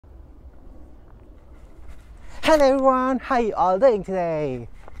Hello everyone, how you all doing today?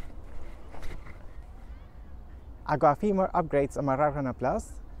 I got a few more upgrades on my RadRunner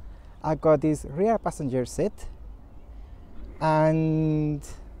Plus. I got this rear passenger seat and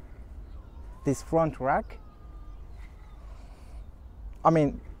this front rack.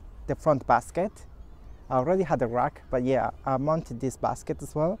 The front basket. I already had the rack, but yeah, I mounted this basket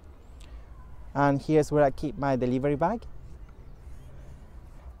as well. And here's where I keep my delivery bag.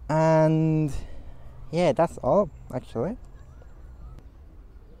 And yeah, that's all actually.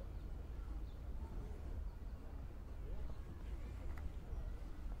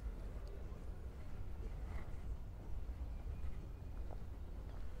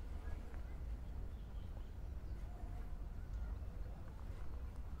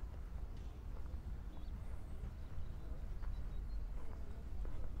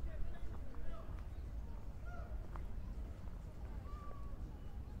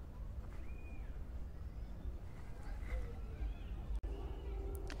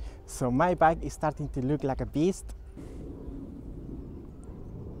 So my bag is starting to look like a beast.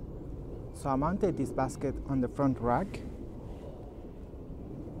 So I mounted this basket on the front rack.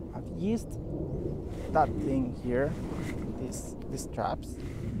 I've used that thing here, these straps,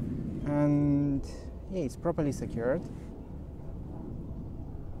 and yeah, it's properly secured.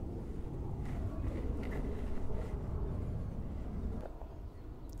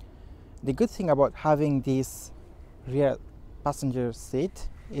 The good thing about having this rear passenger seat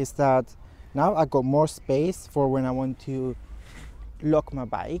is that now I got more space for when I want to lock my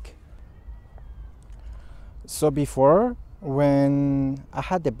bike. So before, when I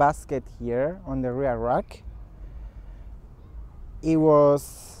had the basket here on the rear rack, it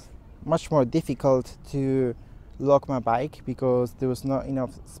was much more difficult to lock my bike because there was not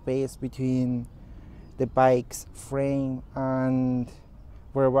enough space between the bike's frame and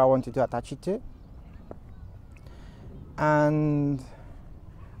where I wanted to attach it to. And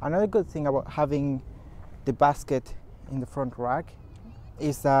another good thing about having the basket in the front rack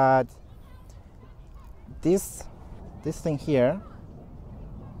is that this thing here,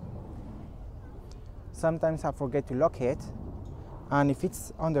 sometimes I forget to lock it, and if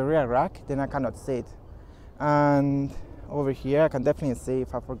it's on the rear rack, then I cannot see it. And over here, I can definitely see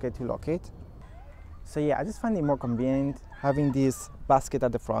if I forget to lock it. So yeah, I just find it more convenient having this basket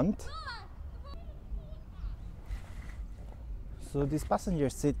at the front. So this passenger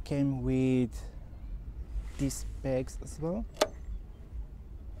seat came with these pegs as well.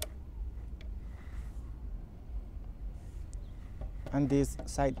 And this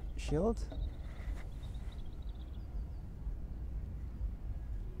side shield.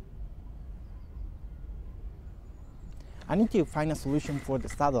 I need to find a solution for the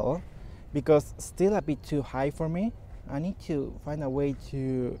saddle because it's still a bit too high for me. I need to find a way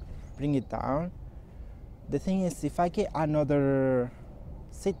to bring it down. The thing is, if I get another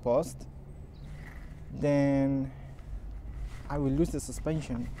seat post, then I will lose the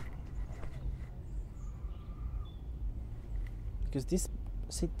suspension. Because this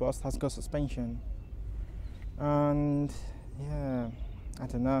seat post has got suspension. And yeah, I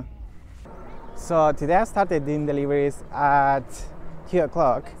don't know. So today I started doing deliveries at 2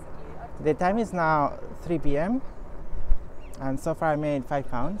 o'clock. The time is now 3 p.m. and so far I made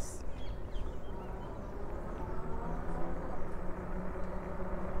 £5.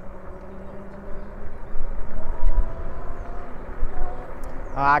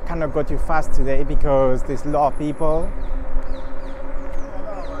 I cannot go too fast today because there's a lot of people.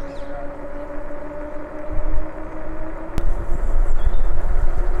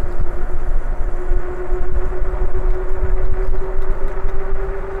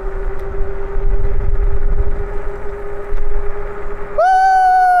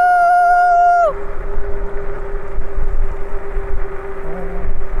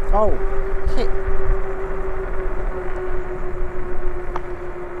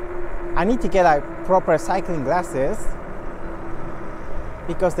 I need to get proper cycling glasses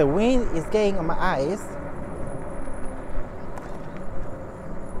because the wind is getting on my eyes.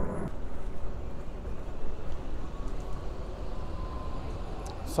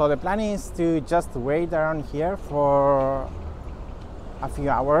 So the plan is to just wait around here for a few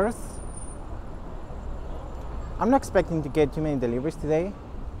hours. I'm not expecting to get too many deliveries today.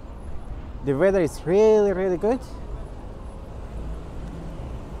 The weather is really good.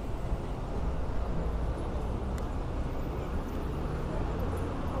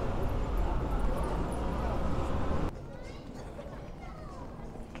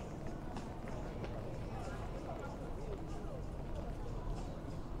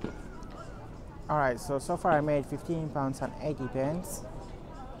 Alright, so far I made £15.80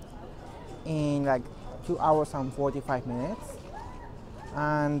 in like 2 hours and 45 minutes.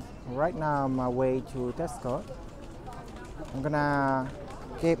 And right now I'm on my way to Tesco. I'm gonna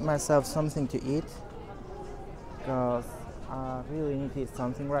get myself something to eat because I really need to eat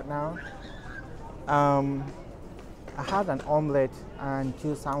something right now. I had an omelette and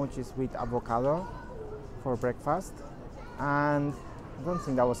 2 sandwiches with avocado for breakfast, and I don't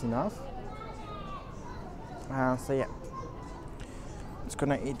think that was enough. So yeah, I'm just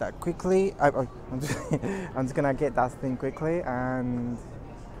gonna eat that quickly. I'm just gonna get that thing quickly, and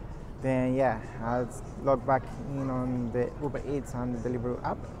then yeah, I'll log back in on the Uber Eats and the Deliveroo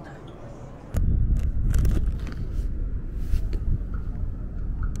app.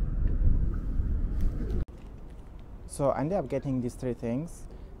 So I ended up getting these 3 things: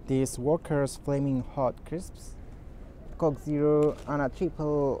 these Walker's Flaming Hot Crisps, Coke Zero, and a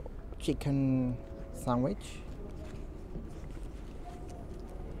triple chicken sandwich.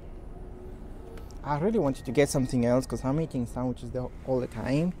 I really wanted to get something else because I'm eating sandwiches all the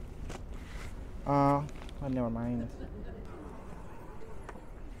time. But never mind.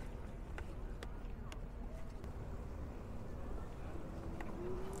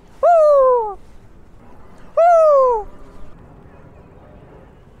 Woo! Woo!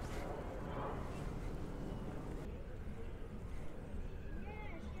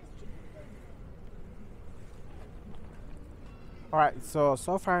 Alright, so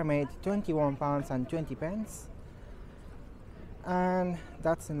far I made £21 and 20 pence, and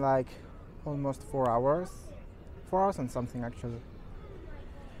that's in like almost 4 hours. 4 hours and something actually.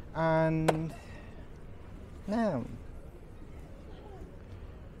 And now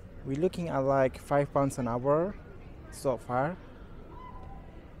we're looking at like £5 an hour so far.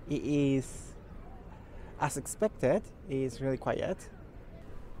 It is, as expected, it is really quiet.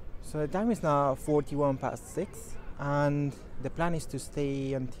 So the time is now 41 past 6, and the plan is to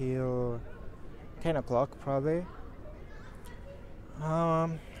stay until 10 o'clock probably.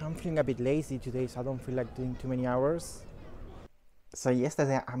 I'm feeling a bit lazy today, so I don't feel like doing too many hours. So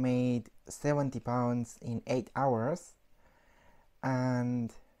yesterday I made £70 in 8 hours,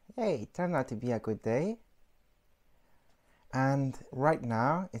 and yeah, it turned out to be a good day. And right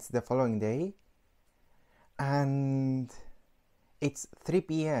now it's the following day, and it's 3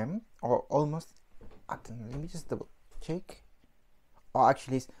 p.m. or almost. Let me just double check. Oh,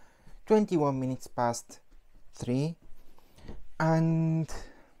 actually it's 21 minutes past 3, and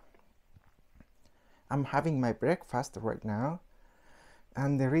I'm having my breakfast right now.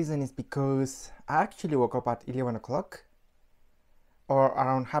 And the reason is because I actually woke up at 11 o'clock or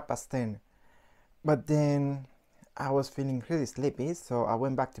around 10:30, but then I was feeling really sleepy, so I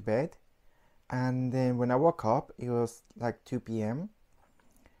went back to bed, and then when I woke up it was like 2 p.m.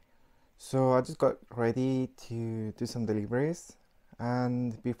 So I just got ready to do some deliveries,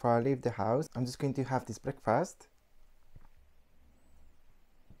 and before I leave the house I'm just going to have this breakfast.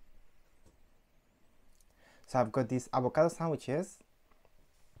 So I've got these avocado sandwiches,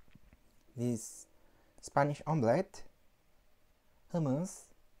 this Spanish omelette, hummus,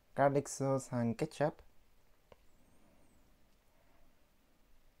 garlic sauce and ketchup,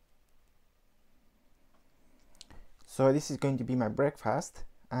 so this is going to be my breakfast.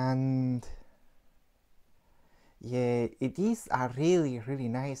 And yeah, it is a really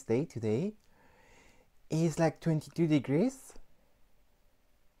nice day today. It's like 22 degrees.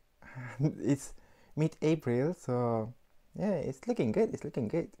 It's mid-April, so yeah, it's looking good. It's looking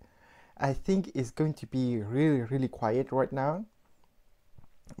good. I think it's going to be really quiet right now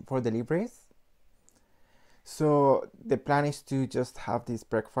for deliveries. So the plan is to just have this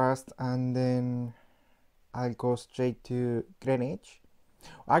breakfast, and then I'll go straight to Greenwich.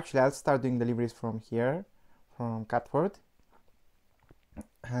 Actually, I'll start doing deliveries from here, from Catford,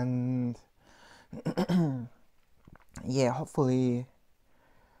 and yeah, hopefully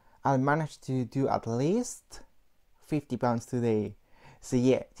I'll manage to do at least £50 today. So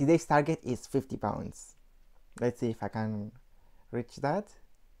yeah, today's target is £50. Let's see if I can reach that.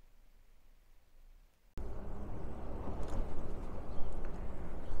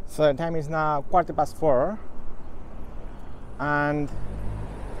 So the time is now 4:15, and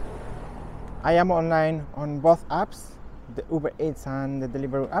I am online on both apps, the Uber Eats and the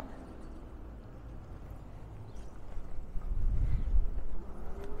Deliveroo app.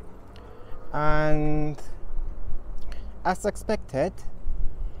 And as expected,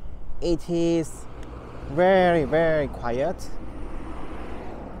 it is very quiet.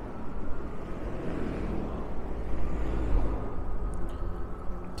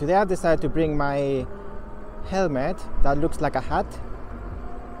 Today I decided to bring my helmet that looks like a hat,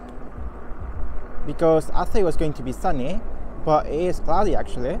 because I thought it was going to be sunny, but it is cloudy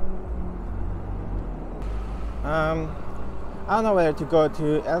actually. Um, I don't know whether to go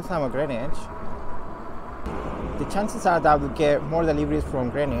to Eltham or Greenwich. The chances are that we'll get more deliveries from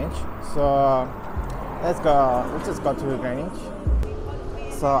Greenwich. So let's go. Let's just go to Greenwich.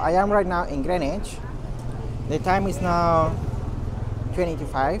 So I am right now in Greenwich. The time is now 20 to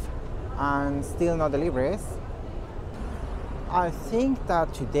 5 and still no deliveries. I think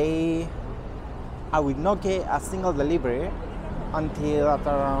that today I will not get a single delivery until at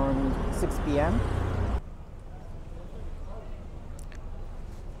around 6 p.m.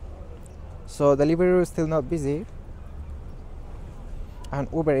 So Deliveroo is still not busy. And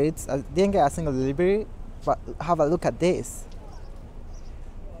Uber Eats, I didn't get a single delivery, but have a look at this.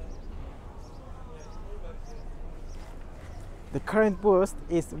 The current boost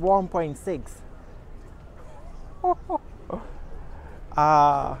is 1.6.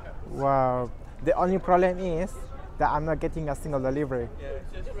 Wow. The only problem is that I'm not getting a single delivery.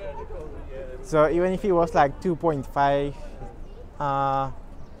 So even if it was like 2.5,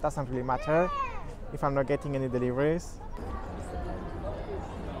 doesn't really matter if I'm not getting any deliveries.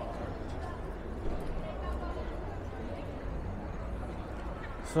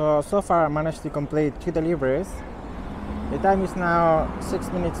 So far I managed to complete 2 deliveries. The time is now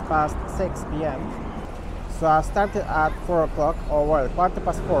 6 minutes past 6 p.m. So I started at 4 o'clock, or well, quarter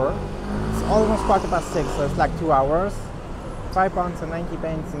past 4. It's almost quarter past 6, so it's like 2 hours.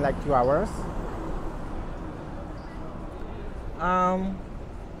 £5.90 in like 2 hours.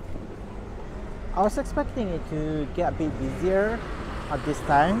 I was expecting it to get a bit busier at this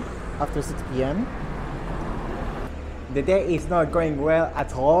time, after 6 p.m. The day is not going well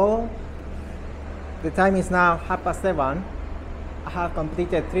at all. The time is now 7:30. I have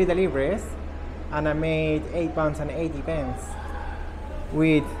completed 3 deliveries and I made £8.80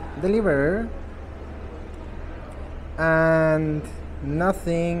 with Deliveroo and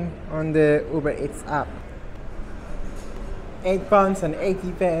nothing on the Uber Eats app.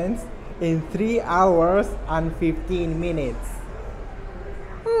 £8.80 in 3 hours and 15 minutes.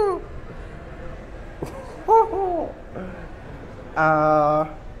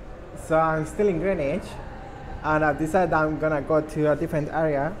 So I'm still in Greenwich and I've decided I'm gonna go to a different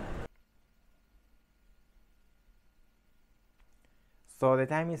area. So the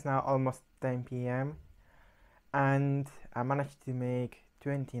time is now almost 10 p.m. and I managed to make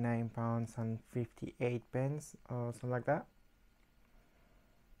 £29.58 or something like that.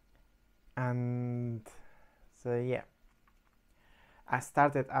 And so yeah, I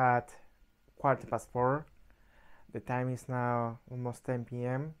started at quarter past 4. The time is now almost 10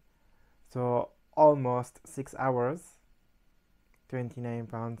 p.m. So almost 6 hours,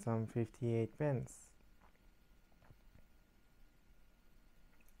 £29.58.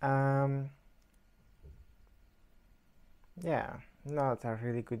 Yeah, no, it's a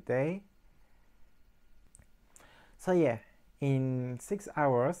really good day. So yeah, in 6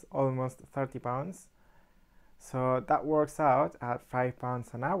 hours, almost £30. So that works out at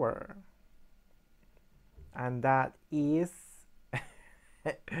 £5 an hour. And that is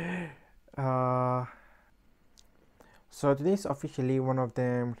so today is officially one of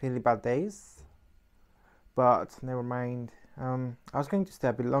them really bad days, but never mind. I was going to stay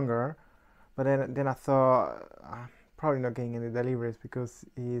a bit longer, but then I thought probably not getting any deliveries because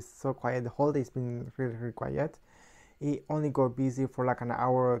it's so quiet. The whole day's been really quiet. It only got busy for like an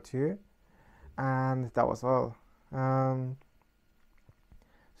hour or two, and that was all. So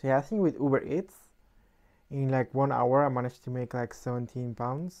yeah, I think with Uber Eats, in like 1 hour I managed to make like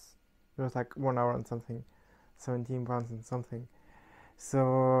 £17. It was like 1 hour and something, £17 and something.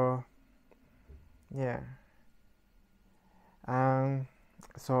 So yeah,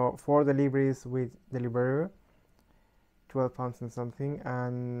 so 4 deliveries with Deliveroo, £12 and something,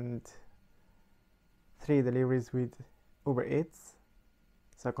 and 3 deliveries with Uber Eats.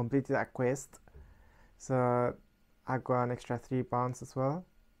 So I completed a quest, so I got an extra £3 as well.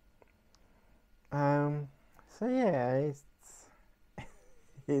 So yeah,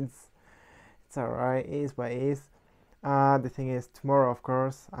 it's alright. It is what it is. The thing is, tomorrow, of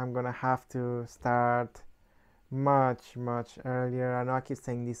course, I'm gonna have to start much earlier. I know I keep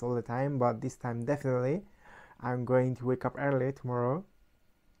saying this all the time, but this time definitely I'm going to wake up early tomorrow.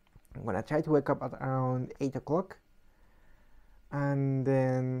 I'm gonna try to wake up at around 8 o'clock, and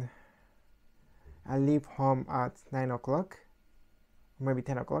then I'll leave home at 9 o'clock, maybe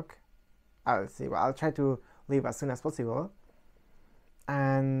 10 o'clock. I'll see. Well, I'll try to leave as soon as possible.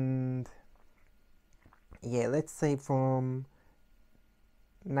 And yeah, let's say from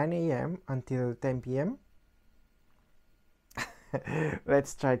 9 a.m. until 10 p.m.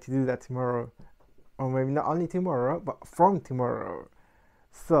 Let's try to do that tomorrow. Or maybe not only tomorrow, but from tomorrow.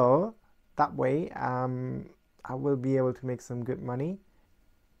 So that way, I will be able to make some good money.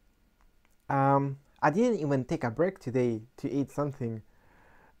 I didn't even take a break today to eat something.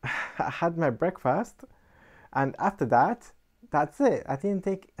 I had my breakfast, and after that, that's it. I didn't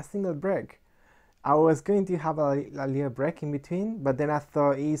take a single break. I was going to have a little break in between, but then I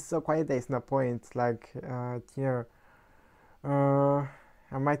thought it's so quiet there's no point. Like, uh,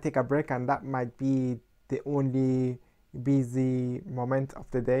 I might take a break, and that might be the only busy moment of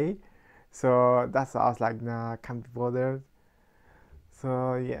the day. So that's why I was like, nah, I can't be bothered.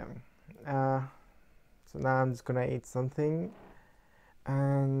 So yeah, uh, so now I'm just gonna eat something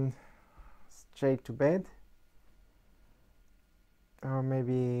and straight to bed, or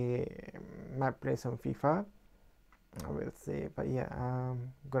maybe might play some FIFA. I will see, but yeah,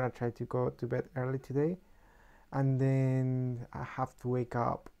 I'm gonna try to go to bed early today, and then I have to wake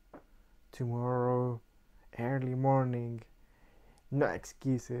up tomorrow early morning. No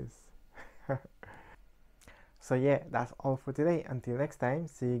excuses. So yeah, that's all for today. Until next time,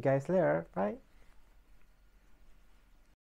 see you guys later. Bye.